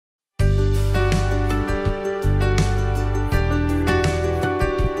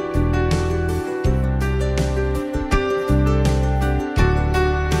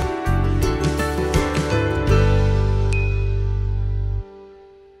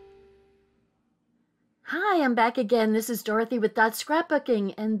I'm back again. This is Dorothy with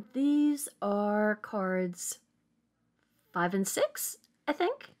Scrapbooking, and these are cards 5 and 6, I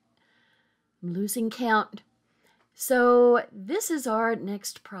think. I'm losing count. So this is our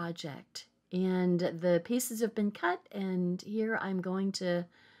next project, and the pieces have been cut, and here I'm going to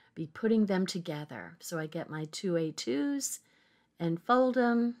be putting them together. So I get my 2A2s and fold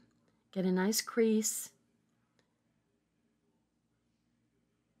them, get a nice crease,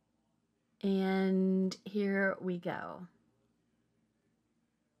 and here we go.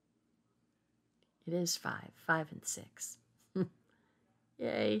 It is 5 and 6.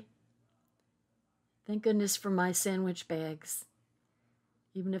 Yay. Thank goodness for my sandwich bags,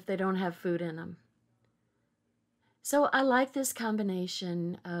 even if they don't have food in them. So I like this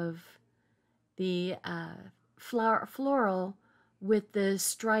combination of the floral with the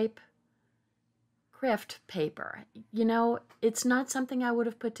stripe kraft paper. You know, it's not something I would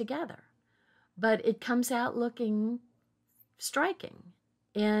have put together, but it comes out looking striking.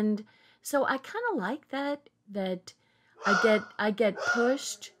 And so I kind of like that I get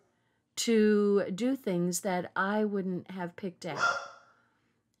pushed to do things that I wouldn't have picked out.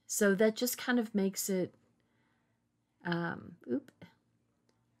 So that just kind of makes it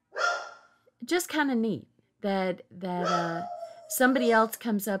just kind of neat that somebody else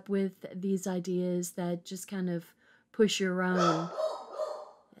comes up with these ideas that just kind of push your own.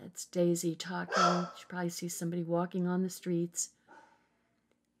 That's Daisy talking. You should probably see somebody walking on the streets.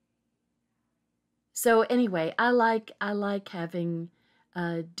 So anyway, I like having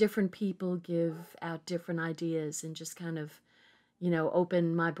different people give out different ideas and just kind of, you know,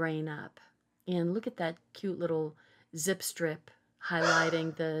 open my brain up. And look at that cute little zip strip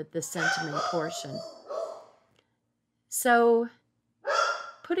highlighting the sentiment portion. So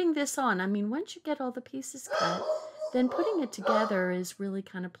putting this on, I mean, once you get all the pieces cut, then putting it together is really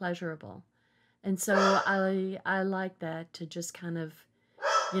kind of pleasurable. And so I like that, to just kind of,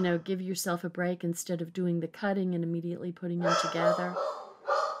 you know, give yourself a break instead of doing the cutting and immediately putting them together.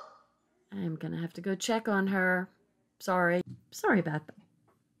 I'm going to have to go check on her. Sorry about that.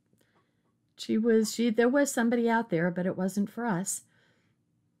 There was somebody out there, but it wasn't for us.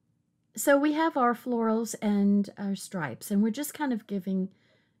 So we have our florals and our stripes, and we're just kind of giving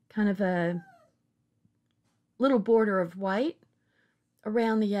kind of a little border of white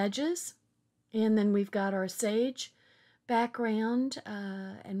around the edges. And then we've got our sage background,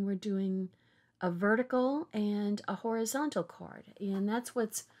 and we're doing a vertical and a horizontal card. And that's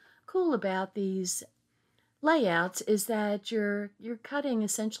what's cool about these layouts, is that you're cutting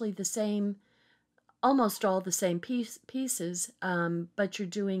essentially the same, almost all the same pieces, but you're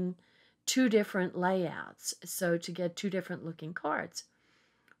doing two different layouts, so to get two different looking cards,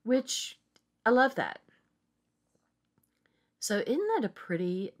 which I love that. So isn't that a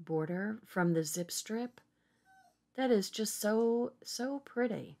pretty border from the zip strip? That is just so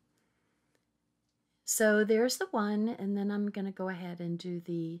pretty. So there's the one, and then I'm going to go ahead and do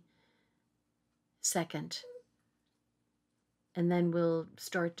the second. And then we'll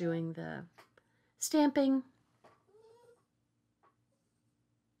start doing the stamping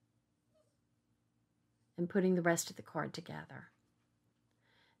and putting the rest of the card together.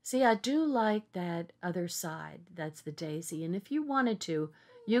 See, I do like that other side. That's the daisy. And if you wanted to,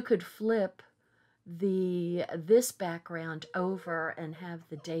 you could flip this background over and have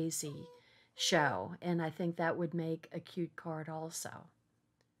the daisy show. And I think that would make a cute card also.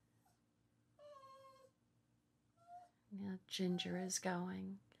 Now Ginger is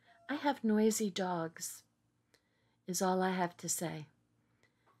going. I have noisy dogs, is all I have to say.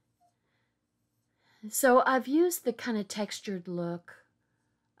 So I've used the kind of textured look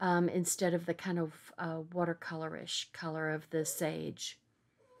instead of the kind of watercolorish color of the sage.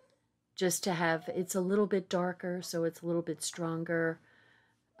 Just to have, it's a little bit darker, so it's a little bit stronger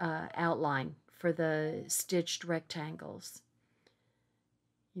outline for the stitched rectangles.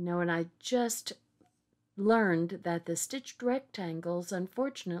 You know, and I just learned that the stitched rectangles,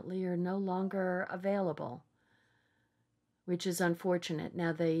 unfortunately, are no longer available, which is unfortunate.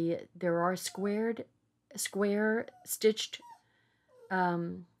 Now there are square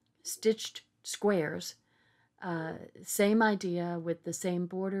stitched squares, same idea with the same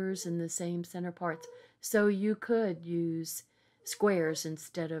borders and the same center parts. So you could use squares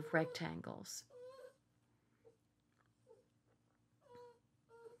instead of rectangles.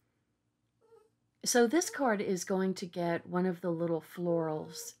 So this card is going to get one of the little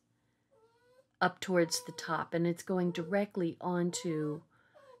florals up towards the top, and it's going directly onto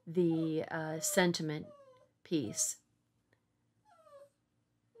the sentiment piece.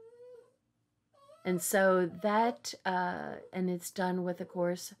 And so that, and it's done with, of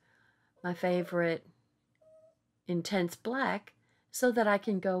course, my favorite intense black so that I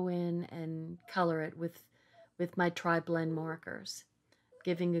can go in and color it with my tri-blend markers,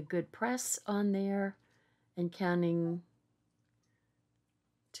 giving a good press on there and counting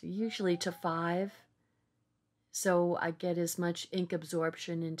to usually to 5, so I get as much ink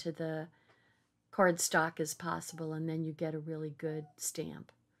absorption into the cardstock as possible, and then you get a really good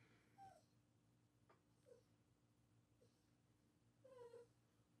stamp.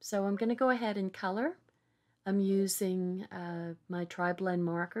 So I'm going to go ahead and color. I'm using my tri-blend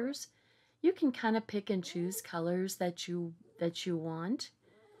markers. You can kind of pick and choose colors that you want,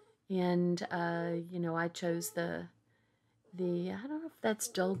 and you know, I chose the I don't know if that's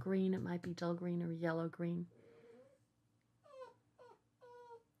dull green. It might be dull green or yellow green.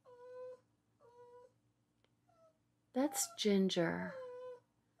 That's Ginger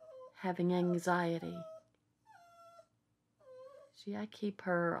having anxiety. See, I keep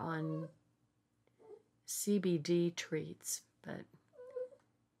her on CBD treats, but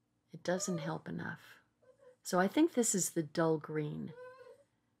it doesn't help enough. So I think this is the dull green,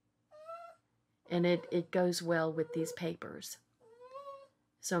 and it goes well with these papers.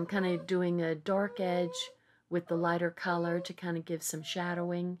 So I'm kind of doing a dark edge with the lighter color to kind of give some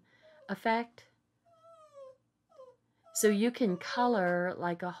shadowing effect. So you can color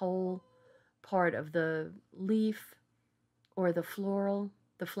like a whole part of the leaf or the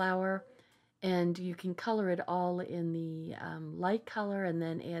flower, and you can color it all in the light color and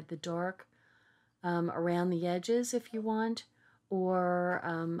then add the dark around the edges if you want, or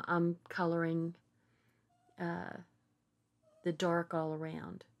I'm coloring the dark all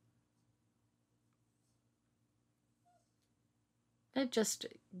around. It just,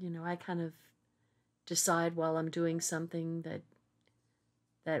 you know, I kind of decide while I'm doing something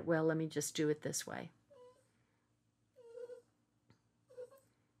that well, let me just do it this way.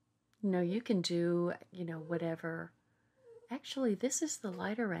 You know, you can do, you know, whatever. Actually, this is the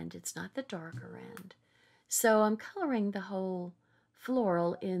lighter end. It's not the darker end. So I'm coloring the whole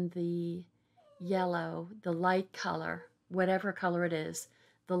floral in the yellow, the light color, whatever color it is,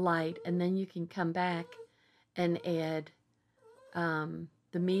 the light, and then you can come back and add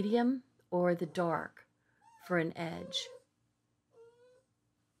the medium or the dark for an edge.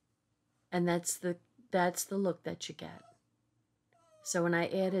 And that's the look that you get. So when I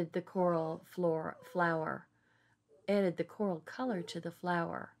added the coral flower, added the coral color to the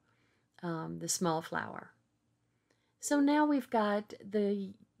flower, the small flower. So now we've got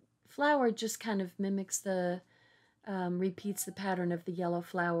the flower just kind of mimics the, repeats the pattern of the yellow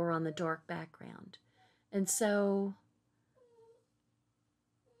flower on the dark background. And so,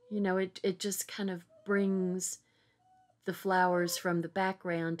 you know, it just kind of brings the flowers from the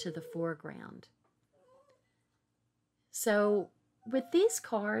background to the foreground. So with these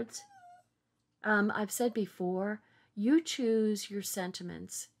cards, I've said before, you choose your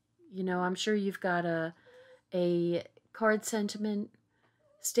sentiments. You know, I'm sure you've got a card sentiment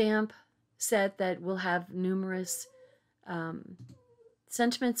stamp set that will have numerous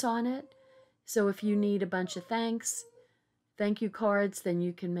sentiments on it. So if you need a bunch of thank you cards, then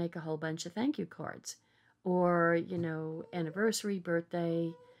you can make a whole bunch of thank you cards. Or, you know, anniversary,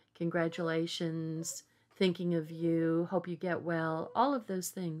 birthday, congratulations, thinking of you, hope you get well, all of those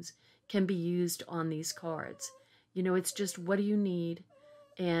things can be used on these cards. You know, it's just what do you need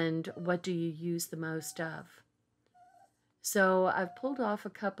and what do you use the most of. So I've pulled off a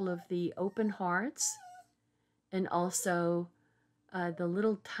couple of the open hearts and also the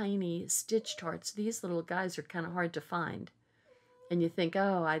little tiny stitched hearts. These little guys are kind of hard to find. And you think,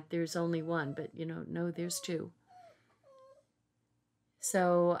 oh, there's only one, but you know, no, there's 2.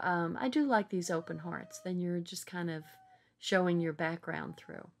 So I do like these open hearts. Then you're just kind of showing your background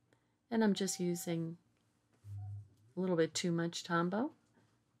through. And I'm just using a little bit too much Tombow.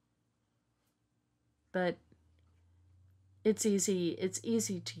 But it's easy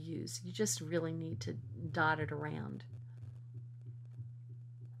to use. You just really need to dot it around.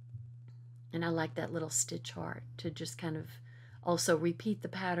 And I like that little stitch heart to just kind of also repeat the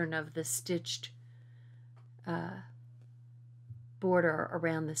pattern of the stitched border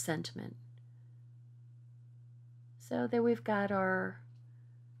around the sentiment. So there we've got our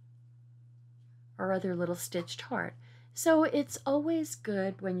other little stitched heart. So it's always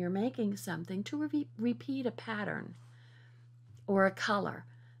good when you're making something to repeat a pattern or a color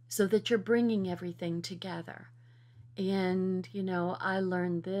so that you're bringing everything together. And, you know, I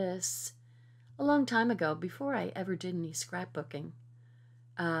learned this a long time ago, before I ever did any scrapbooking,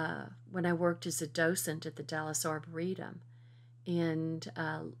 when I worked as a docent at the Dallas Arboretum, and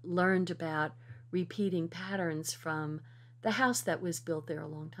learned about repeating patterns from the house that was built there a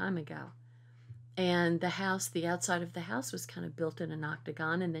long time ago. And the house, the outside of the house was kind of built in an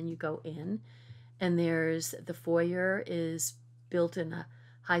octagon, and then you go in, and there's the foyer is built in a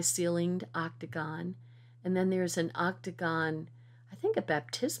high-ceilinged octagon, and then there's an octagon, I think a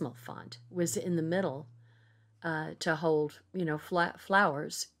baptismal font was in the middle to hold,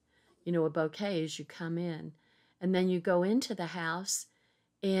 flowers, a bouquet as you come in. And then you go into the house,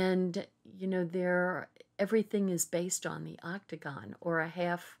 and, everything is based on the octagon, or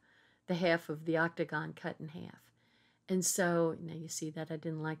the half of the octagon cut in half. And so, now you see that I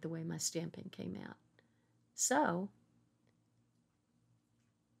didn't like the way my stamping came out. So,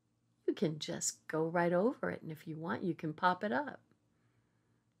 you can just go right over it, and if you want, you can pop it up.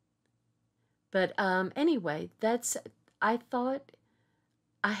 But anyway, I thought,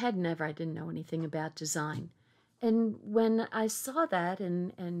 I didn't know anything about design. And when I saw that,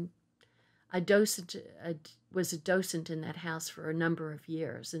 and I was a docent in that house for a number of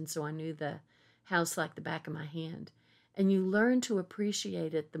years, and so I knew the house like the back of my hand. And you learn to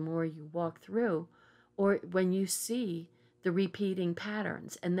appreciate it the more you walk through, or when you see the repeating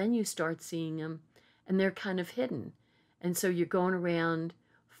patterns, and then you start seeing them, and they're kind of hidden. And so you're going around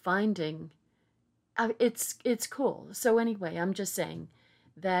finding, it's cool. So anyway, I'm just saying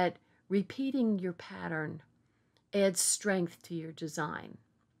that repeating your pattern adds strength to your design.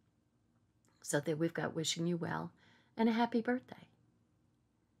 So that we've got wishing you well and a happy birthday.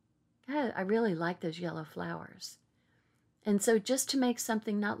 God, I really like those yellow flowers. And so just to make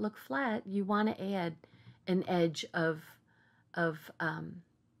something not look flat, you want to add an edge of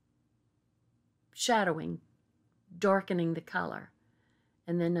shadowing, darkening the color.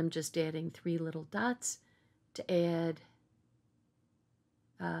 And then I'm just adding 3 little dots to add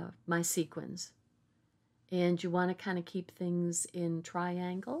my sequins. And you want to kind of keep things in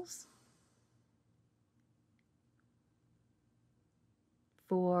triangles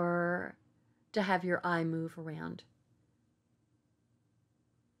to have your eye move around.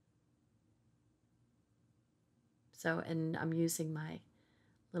 So, and I'm using my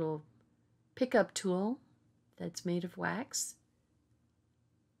little pickup tool that's made of wax.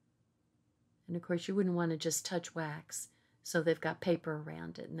 And of course you wouldn't want to just touch wax, so they've got paper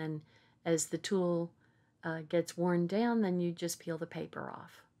around it. And then as the tool gets worn down, then you just peel the paper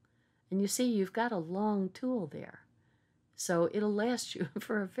off. And you see you've got a long tool there. So it'll last you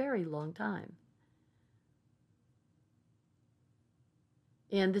for a very long time.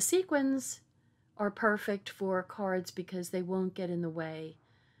 And the sequins are perfect for cards because they won't get in the way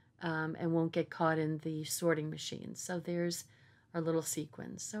and won't get caught in the sorting machine. So there's our little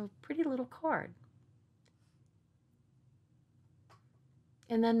sequins. So pretty little card.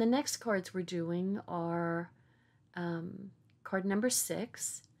 And then the next cards we're doing are card number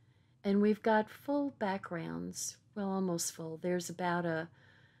 6. And we've got full backgrounds. Well, almost full. There's about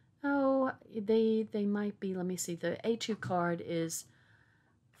they might be, let me see, the A2 card is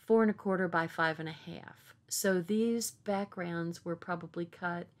 4 1/4 by 5 1/2. So these backgrounds were probably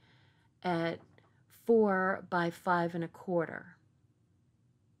cut at 4 by 5 1/4.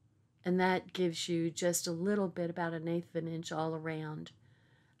 And that gives you just a little bit, about 1/8 of an inch all around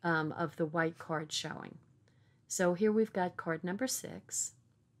of the white card showing. So here we've got card number 6.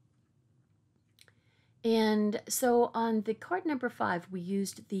 And so on the card number 5, we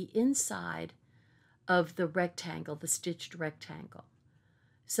used the inside of the rectangle, the stitched rectangle.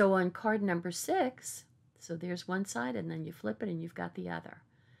 So on card number 6, so there's one side, and then you flip it and you've got the other.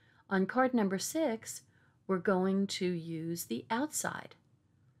 On card number 6, we're going to use the outside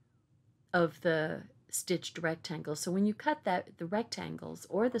of the stitched rectangle. So when you cut the rectangles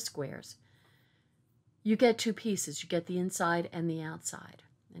or the squares, you get 2 pieces. You get the inside and the outside.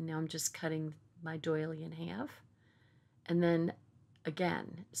 And now I'm just cutting my doily in half. And then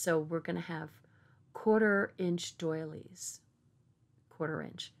again, so we're going to have 1/4 inch doilies, 1/4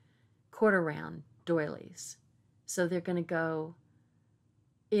 inch, 1/4 round doilies. So they're going to go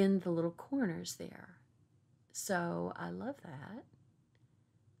in the little corners there. So I love that.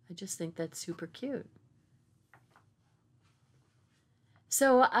 I just think that's super cute.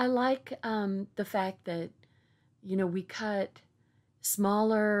 So I like the fact that, we cut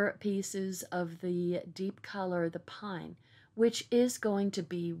smaller pieces of the deep color, the pine, which is going to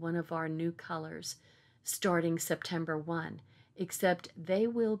be one of our new colors starting September 1, except they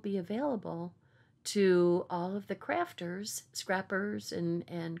will be available to all of the crafters, scrappers,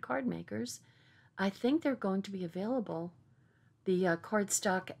 and card makers. I think they're going to be available, the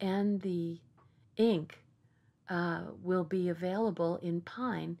cardstock and the ink will be available in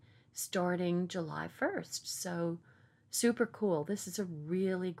pine starting July 1st. So super cool. This is a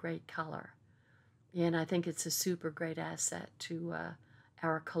really great color. And I think it's a super great asset to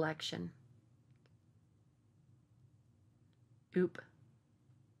our collection. Oop.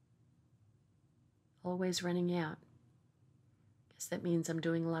 Always running out. Guess that means I'm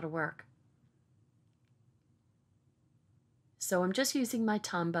doing a lot of work. So I'm just using my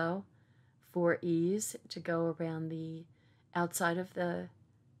Tombow for ease to go around the outside of the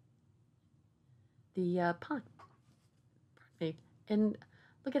pond. Pardon me. And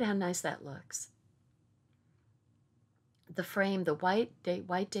look at how nice that looks. The frame, the white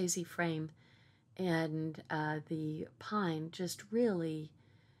daisy frame, and the pine just really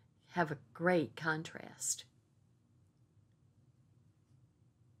have a great contrast.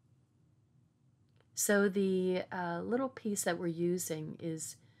 So the little piece that we're using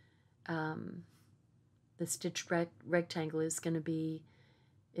is the stitched rectangle is going to be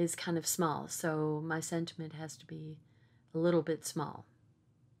kind of small, so my sentiment has to be a little bit small.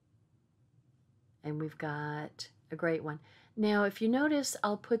 And we've got a great one. Now, if you notice,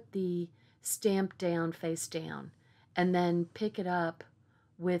 I'll put the stamp down, face down, and then pick it up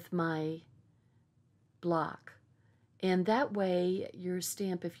with my block. And that way, your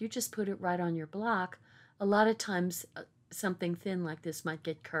stamp, if you just put it right on your block, a lot of times something thin like this might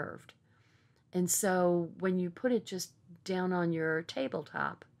get curved. And so when you put it just down on your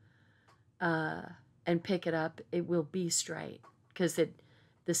tabletop and pick it up, it will be straight because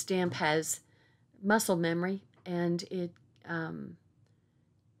the stamp has muscle memory, and it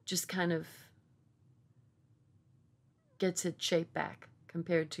just kind of gets its shape back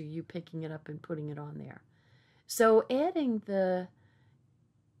compared to you picking it up and putting it on there. So adding the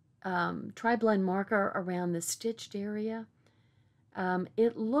tri-blend marker around the stitched area,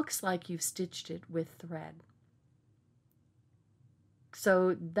 it looks like you've stitched it with thread.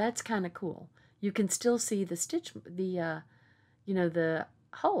 So that's kind of cool. You can still see the stitch, the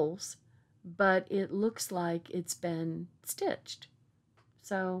holes, but it looks like it's been stitched.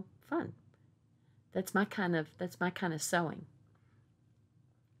 So fun. That's my kind of sewing.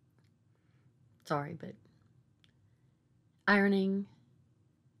 Sorry, but ironing,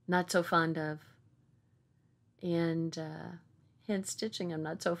 not so fond of, and hand stitching I'm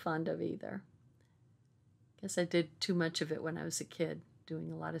not so fond of either. Guess I did too much of it when I was a kid,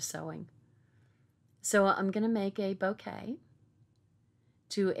 doing a lot of sewing. So I'm going to make a bouquet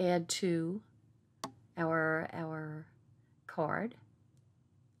to add to our card.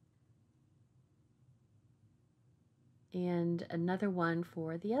 And another one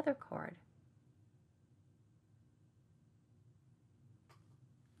for the other card.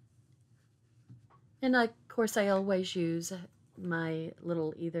 And of course I always use my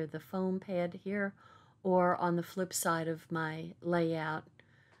little, either the foam pad here, or on the flip side of my layout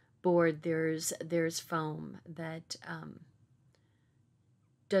board there's foam that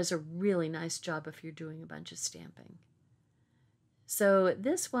does a really nice job if you're doing a bunch of stamping. So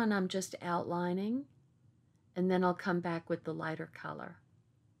this one I'm just outlining, and then I'll come back with the lighter color.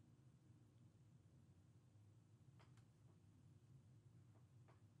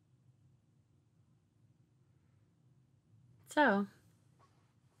 So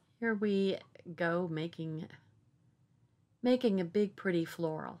here we go, making a big pretty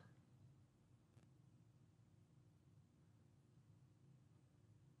floral.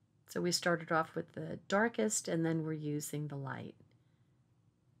 So we started off with the darkest, and then we're using the light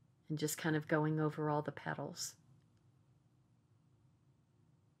and just kind of going over all the petals.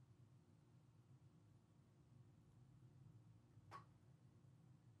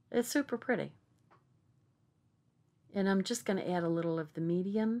 It's super pretty. And I'm just going to add a little of the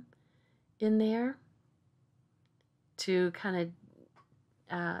medium in there to kind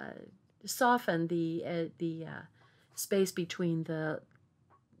of soften the space between the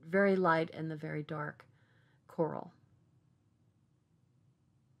very light and the very dark coral.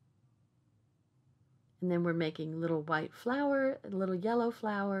 And then we're making little white flower, little yellow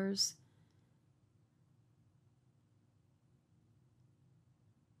flowers.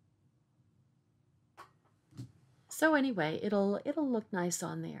 So anyway, it'll look nice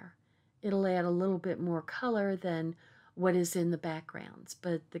on there. It'll add a little bit more color than what is in the backgrounds,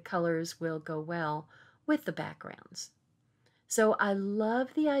 but the colors will go well with the backgrounds. So I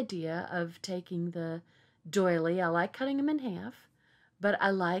love the idea of taking the doily. I like cutting them in half, but I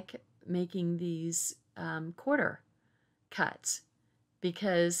like making these quarter cuts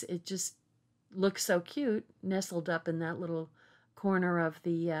because it just looks so cute nestled up in that little corner of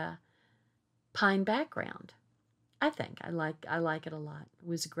the pine background. I think I like it a lot. It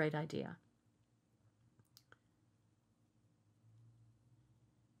was a great idea.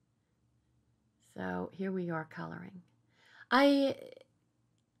 So here we are coloring. I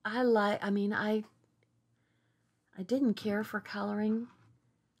didn't care for coloring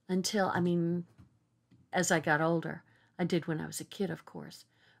until, as I got older. I did when I was a kid, of course.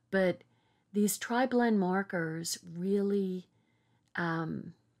 But these tri-blend markers really have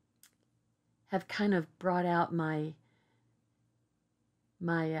kind of brought out my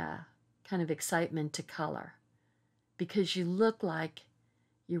kind of excitement to color, because you look like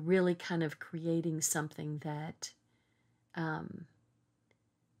you're really kind of creating something that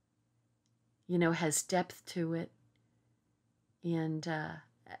you know, has depth to it. And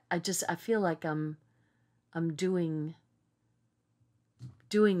I feel like I'm doing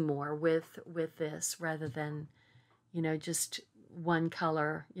more with this, rather than, you know, just one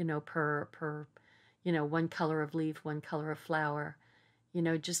color, you know, per you know, one color of leaf, one color of flower. You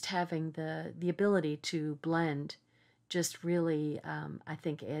know, just having the ability to blend just really, I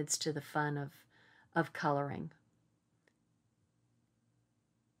think, adds to the fun of coloring.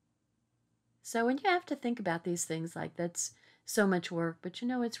 So when you have to think about these things, like, that's so much work, but you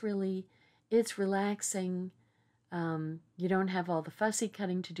know, it's relaxing. You don't have all the fussy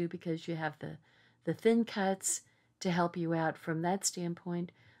cutting to do, because you have the thin cuts to help you out from that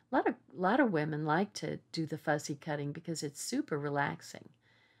standpoint. A lot of women like to do the fussy cutting because it's super relaxing,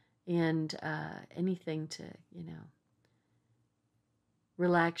 and anything to, you know,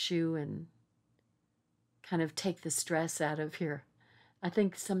 relax you and kind of take the stress out of your. I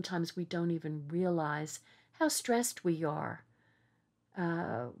think sometimes we don't even realize how stressed we are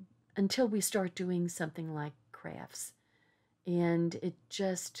uh, until we start doing something like crafts. And it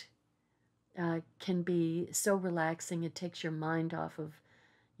just can be so relaxing. It takes your mind off of,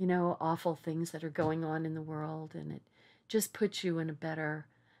 you know, awful things that are going on in the world, and it just puts you in a better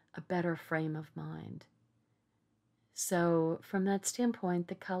frame of mind. So from that standpoint,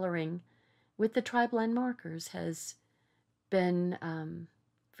 the coloring with the tri-blend markers has been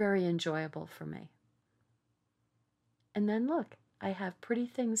very enjoyable for me. And then look, I have pretty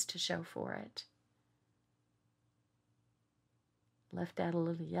things to show for it. Left out a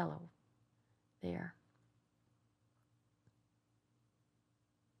little yellow there.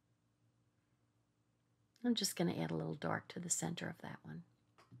 I'm just going to add a little dark to the center of that one.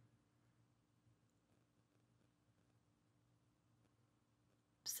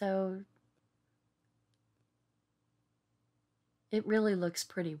 So it really looks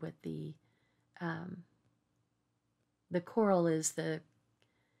pretty with the coral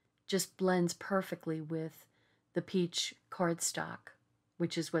just blends perfectly with the peach cardstock,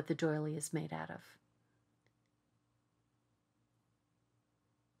 which is what the doily is made out of.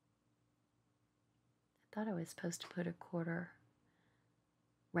 I thought I was supposed to put a quarter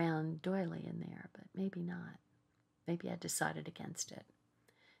round doily in there, but maybe not. Maybe I decided against it.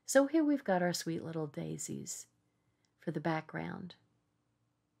 So here we've got our sweet little daisies for the background.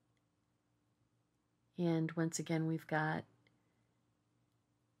 And once again, we've got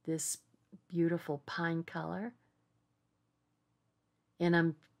this beautiful pine color. And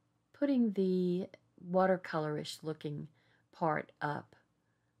I'm putting the watercolorish looking part up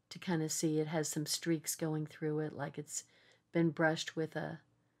to kind of see it has some streaks going through it, like it's been brushed with a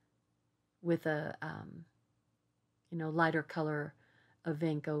you know, lighter color of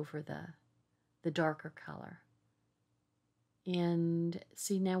ink over the darker color. And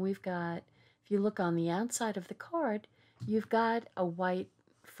see, now we've got, if you look on the outside of the card, you've got a white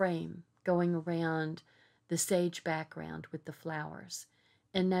frame going around the sage background with the flowers.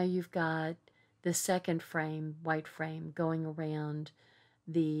 And now you've got the second frame, white frame, going around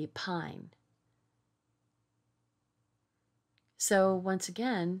the pine. So once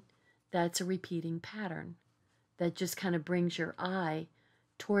again, that's a repeating pattern that just kind of brings your eye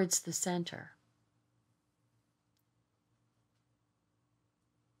towards the center.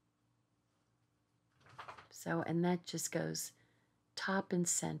 So, and that just goes top and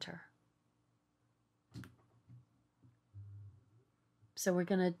center. So we're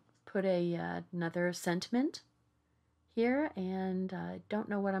going to put another sentiment here, and I don't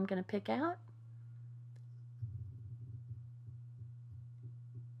know what I'm going to pick out.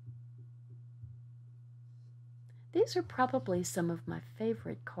 These are probably some of my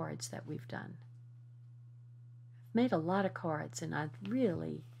favorite cards that we've done. I've made a lot of cards, and I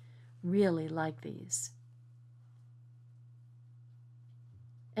really, really like these.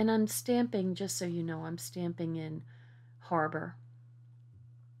 And I'm stamping, just so you know, I'm stamping in Harbor.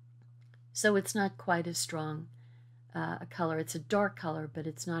 So it's not quite as strong a color. It's a dark color, but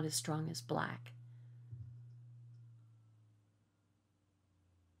it's not as strong as black.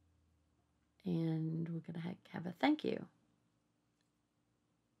 And we're going to have a thank you.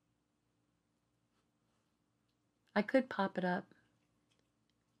 I could pop it up,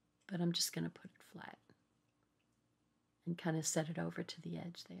 but I'm just going to put it flat and kind of set it over to the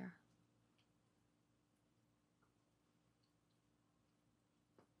edge there.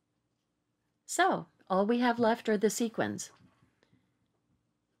 So all we have left are the sequins.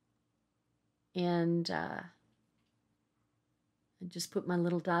 And I just put my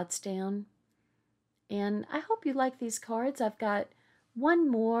little dots down. And I hope you like these cards. I've got one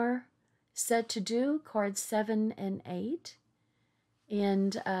more set to do, cards 7 and 8.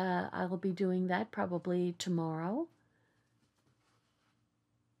 And I will be doing that probably tomorrow.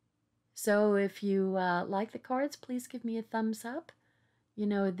 So if you like the cards, please give me a thumbs up. You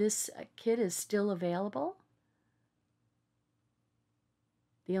know, this kit is still available.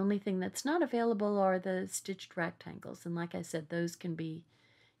 The only thing that's not available are the stitched rectangles. And like I said, those can be,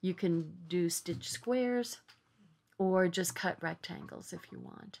 you can do stitched squares or just cut rectangles if you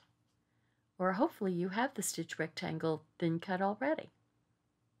want. Or hopefully you have the stitched rectangle thin cut already.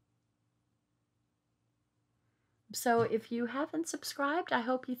 So if you haven't subscribed, I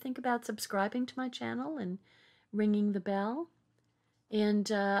hope you think about subscribing to my channel and ringing the bell.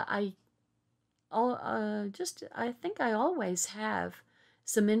 And I think I always have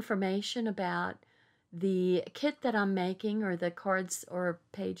some information about the kit that I'm making, or the cards or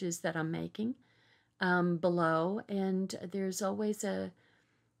pages that I'm making below. And there's always a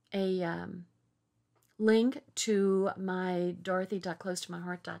link to my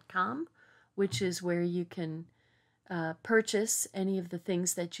dorothy.closetomyheart.com, which is where you can purchase any of the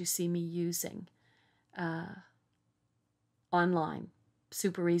things that you see me using online.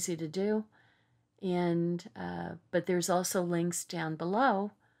 Super easy to do. And but there's also links down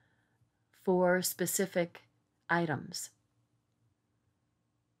below for specific items.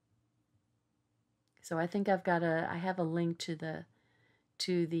 So I think I have a link to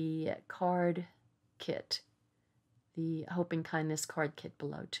the card kit, the Hope and Kindness card kit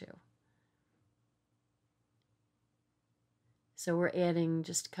below too. So we're adding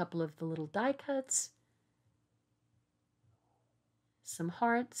just a couple of the little die cuts, some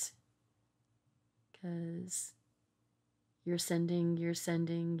hearts, because you're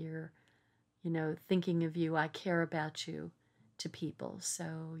thinking of you, I care about you to people. So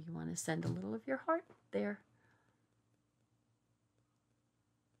you want to send a little of your heart there.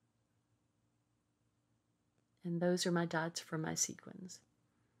 And those are my dots for my sequins.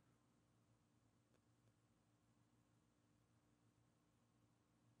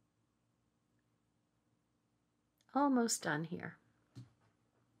 Almost done here.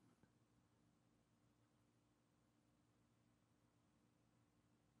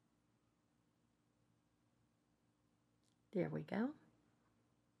 There we go.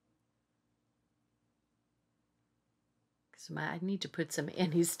 So I need to put some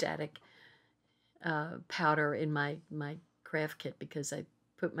anti-static powder in my craft kit, because I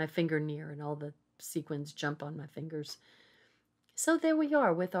put my finger near and all the sequins jump on my fingers. So there we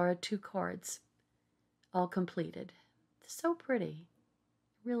are with our 2 cards all completed. So pretty.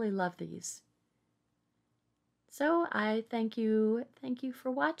 Really love these. So I thank you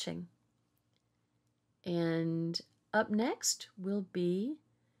for watching. And up next will be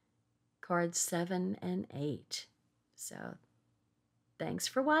cards 7 and 8. So thanks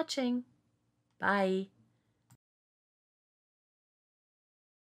for watching. Bye.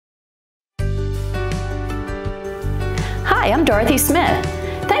 Hi, I'm Dorothy Smith.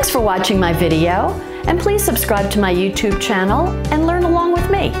 Thanks for watching my video, and please subscribe to my YouTube channel and learn along with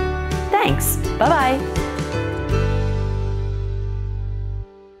me. Thanks. Bye-bye.